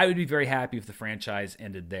 and I would be very happy if the franchise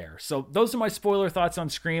ended there. So those are my spoiler thoughts on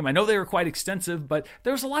Scream. I know they were quite extensive, but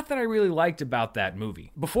there was a lot that I really liked about that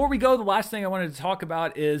movie. Before we go, the last thing I wanted to talk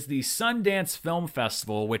about is the Sundance Film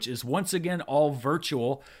Festival, which is once again all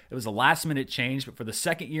virtual. It was a last-minute change, but for the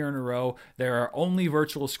second year in a row, there are only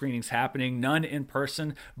virtual screenings happening, none in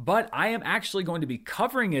person. But I am actually going to be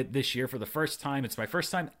covering it this year for the first time. It's my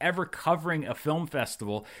first time ever covering a film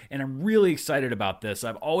festival, and I'm really excited about this.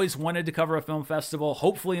 I've always wanted to cover a film festival.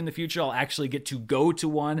 Hopefully in the future, I'll actually get to go to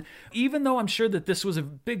one. Even though I'm sure that this was a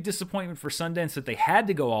big disappointment for Sundance that they had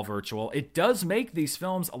to go all virtual, it does make these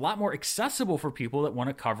films a lot more accessible for people that want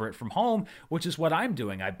to cover it from home, which is what I'm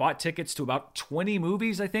doing. I bought tickets to about 20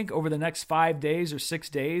 movies, I think, over the next 5 days or 6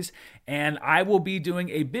 days, and I will be doing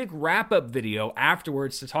a big wrap-up video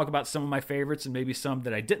afterwards to talk about some of my favorites and maybe some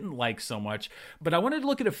that I didn't like so much. But I wanted to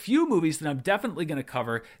look at a few movies that I'm definitely going to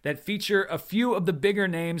cover that feature a few of the bigger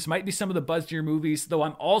names, might be some of the buzzier movies, though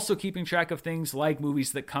I'm also keeping track of things like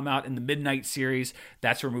movies that come out in the Midnight series.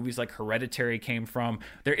 That's where movies like Hereditary came from.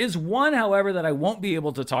 There is one, however, that I won't be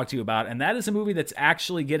able to talk to you about, and that is a movie that's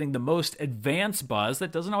actually getting the most advanced buzz.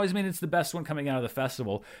 That doesn't always mean it's the best one coming out of the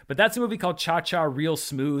festival, but that's a movie called Cha-Cha Real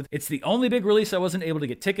Smooth. It's the only big release I wasn't able to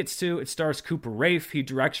get tickets to. It stars Cooper Raiff. He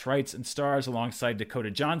directs, writes, and stars alongside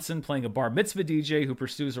Dakota Johnson, playing a bar mitzvah DJ who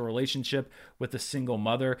pursues a relationship with a single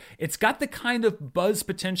mother. It's got the kind of buzz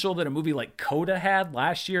potential that a movie like Coda had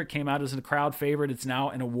last year. It came out as a crowd favorite. It's now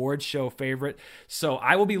an awards show favorite. So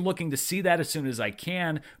I will be looking to see that as soon as I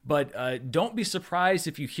can, but don't be surprised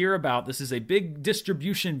if you hear about this is a big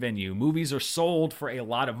distribution venue. Movies are sold for a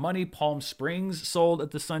lot of money. Palm Springs sold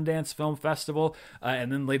at the Sundance Film Festival,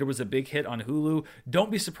 and then later was a big hit on Hulu.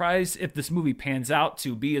 Don't be surprised if this movie pans out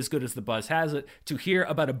to be as good as the buzz has it, to hear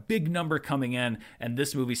about a big number coming in and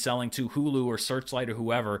this movie selling to Hulu or Searchlight or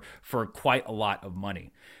whoever for quite a lot of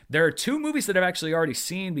money. There are two movies that I've actually already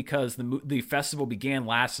seen because the festival began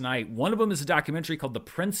last night. One of them is a documentary called The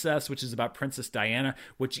Princess, which is about Princess Diana,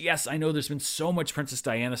 which, yes, I know there's been so much Princess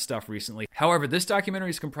Diana stuff recently. However, this documentary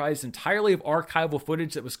is comprised entirely of archival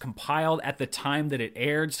footage that was compiled at the time that it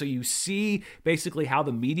aired. So you see basically how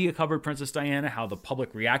the media covered Princess Diana, how the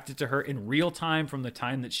public reacted to her in real time from the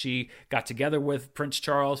time that she got together with Prince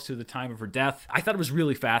Charles to the time of her death. I thought it was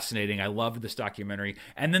really fascinating. I loved this documentary.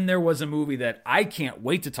 And then there was a movie that I can't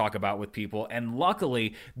wait to talk about with people, and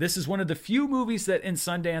luckily this is one of the few movies that in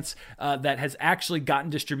Sundance that has actually gotten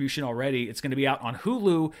distribution already. It's going to be out on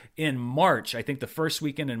Hulu in March, I think the first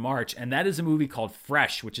weekend in March, and that is a movie called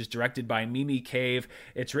Fresh, which is directed by Mimi Cave.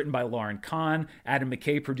 It's written by Lauren Kahn. Adam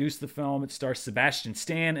McKay produced the film. It stars Sebastian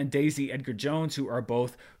Stan and Daisy Edgar-Jones, who are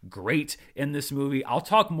both great in this movie. I'll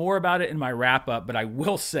talk more about it in my wrap-up, but I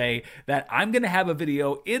will say that I'm going to have a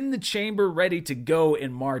video in the chamber ready to go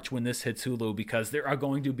in March when this hits Hulu, because there are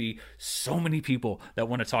going to be so many people that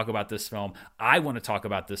want to talk about this film. I want to talk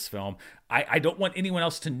about this film. I don't want anyone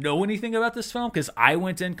else to know anything about this film because I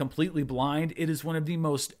went in completely blind. It is one of the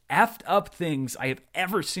most effed up things I have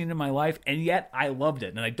ever seen in my life, and yet I loved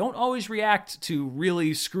it. And I don't always react to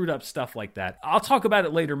really screwed up stuff like that. I'll talk about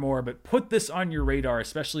it later more, but put this on your radar,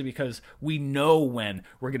 especially because we know when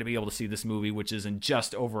we're going to be able to see this movie, which is in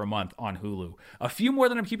just over a month on Hulu. A few more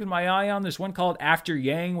that I'm keeping my eye on. There's one called After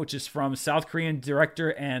Yang, which is from South Korean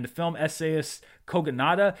director and film essayist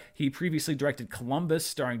Kogonada. He previously directed Columbus,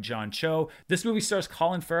 starring John Cho. This movie stars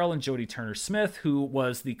Colin Farrell and Jodie Turner-Smith, who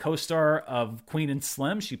was the co-star of Queen and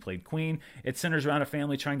Slim. She played Queen. It centers around a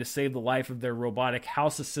family trying to save the life of their robotic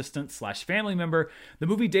house assistant / family member. The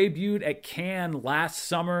movie debuted at Cannes last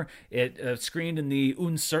summer. It screened in the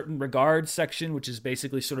Uncertain Regard section, which is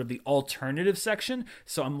basically sort of the alternative section.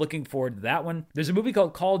 So I'm looking forward to that one. There's a movie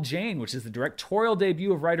called Call Jane, which is the directorial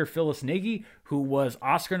debut of writer Phyllis Nagy, who was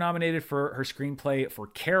Oscar nominated for her screenplay for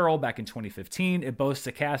Carol back in 2015. It boasts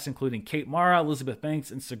a cast including Kate Mara, Elizabeth Banks,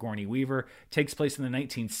 and Sigourney Weaver. It takes place in the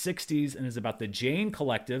 1960s and is about the Jane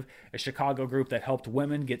Collective, a Chicago group that helped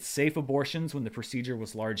women get safe abortions when the procedure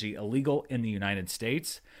was largely illegal in the United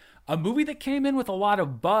States. A movie that came in with a lot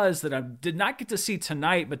of buzz that I did not get to see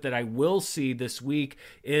tonight, but that I will see this week,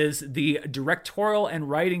 is the directorial and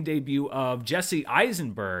writing debut of Jesse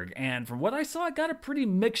Eisenberg. And from what I saw, it got a pretty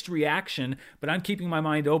mixed reaction, but I'm keeping my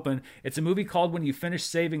mind open. It's a movie called When You Finish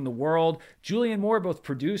Saving the World. Julianne Moore both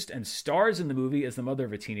produced and stars in the movie as the mother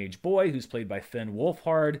of a teenage boy who's played by Finn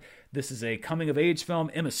Wolfhard. This is a coming-of-age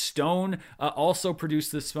film. Emma Stone also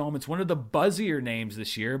produced this film. It's one of the buzzier names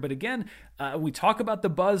this year, but again, We talk about the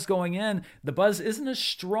buzz going in. The buzz isn't as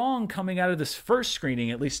strong coming out of this first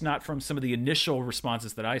screening, at least not from some of the initial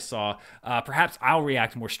responses that I saw. Perhaps I'll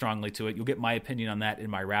react more strongly to it. You'll get my opinion on that in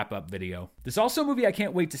my wrap-up video. There's also a movie I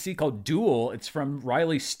can't wait to see called Duel. It's from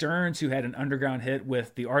Riley Stearns, who had an underground hit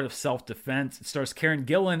with The Art of Self-Defense. It stars Karen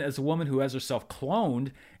Gillan as a woman who has herself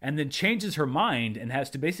cloned and then changes her mind and has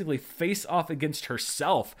to basically face off against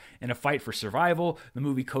herself in a fight for survival. The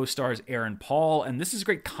movie co-stars Aaron Paul, and this is a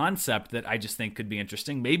great concept that I just think could be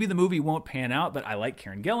interesting. Maybe the movie won't pan out, but I like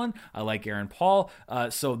Karen Gillan, I like Aaron Paul,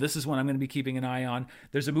 so this is one I'm going to be keeping an eye on.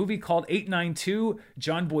 There's a movie called 892.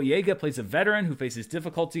 John Boyega plays a veteran who faces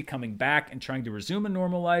difficulty coming back and trying to resume a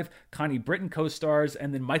normal life. Connie Britton co-stars,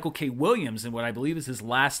 and then Michael K. Williams, in what I believe is his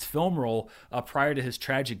last film role prior to his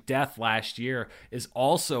tragic death last year, is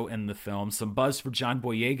also in the film. Some buzz for John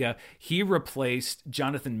Boyega. He replaced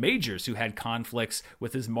Jonathan Majors, who had conflicts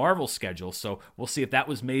with his Marvel schedule, so we'll see if that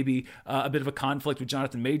was maybe a bit of a conflict with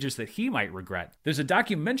Jonathan Majors that he might regret. There's a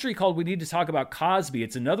documentary called We Need to Talk About Cosby.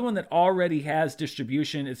 It's another one that already has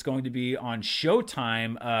distribution. It's going to be on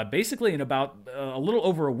Showtime basically in about a little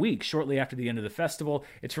over a week, shortly after the end of the festival.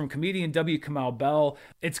 It's from comedian W. Kamau Bell.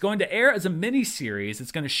 It's going to air as a mini-series.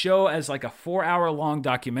 It's going to show as like a 4-hour-long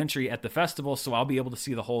documentary at the festival, so I'll be able to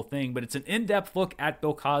see the whole thing. But it's an in-depth look at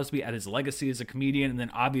Bill Cosby, at his legacy as a comedian, and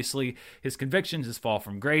then obviously his convictions, his fall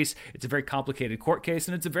from grace. It's a very complicated court case,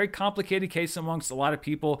 and it's a very complicated case amongst a lot of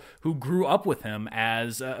people who grew up with him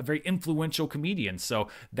as a very influential comedian. So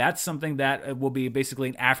that's something that will be basically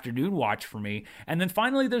an afternoon watch for me. And then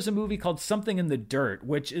finally, there's a movie called Something in the Dirt,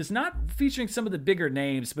 which is not featuring some of the bigger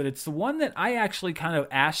names, but it's the one that I actually kind of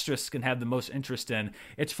asterisk and have the most interest in.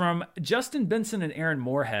 It's from Justin Benson and Aaron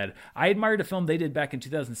Moorhead. I admired a film they did back in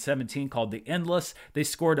 2017 called The Endless. They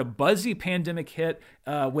scored a buzzy pandemic hit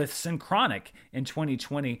with Synchronic in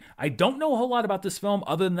 2020. I don't know a whole lot about this film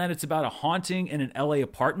other than that it's about a haunting in an LA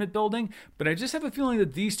apartment building, but I just have a feeling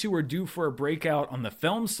that these two are due for a breakout on the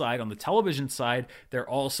film side. On the television side, they're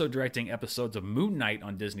also directing episodes of Moon Knight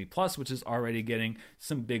on Disney Plus, which is already getting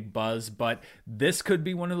some big buzz, but this could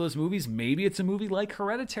be one of those movies. Maybe it's a movie like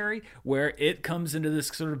Hereditary, where it comes into this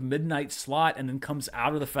sort of midnight slot and then comes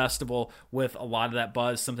out of the festival with a lot of that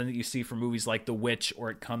buzz, something that you see from movies like The Witch or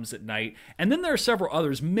It Comes at Night. And then there are several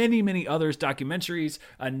others, many others, documentaries,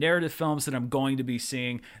 narrative films that I'm going to be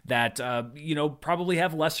seeing that, probably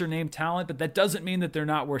have lesser name talent, but that doesn't mean that they're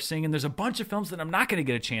not worth seeing. And there's a bunch of films that I'm not going to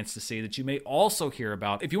get a chance to see that you may also hear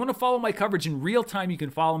about. If you want to follow my coverage in real time, you can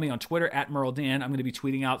follow me on Twitter at MerleDan. I'm going to be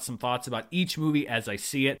tweeting out some thoughts about each movie as I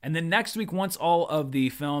see it. And then next week, once all of the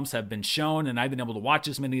films have been shown and I've been able to watch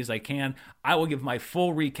as many as I can, I will give my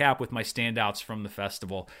full recap with my standouts from the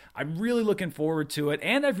festival. I'm really looking forward to it,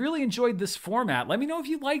 and I've really enjoyed this format. Let me know if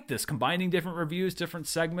you like this, combining different reviews, different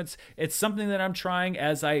segments. It's something that I'm trying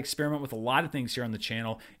as I experiment with a lot of things here on the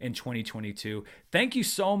channel in 2022. Thank you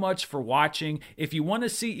so much for watching. If you want to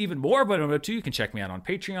see even more of what I'm up to, you can check me out on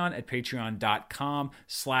Patreon at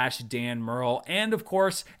patreon.com/Dan Merle. And of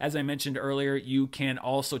course, as I mentioned earlier, you can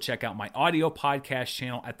also check out my audio podcast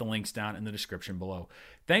channel at the links down in the description below.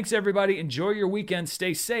 Thanks, everybody. Enjoy your weekend.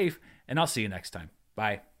 Stay safe, and I'll see you next time.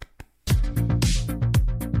 Bye.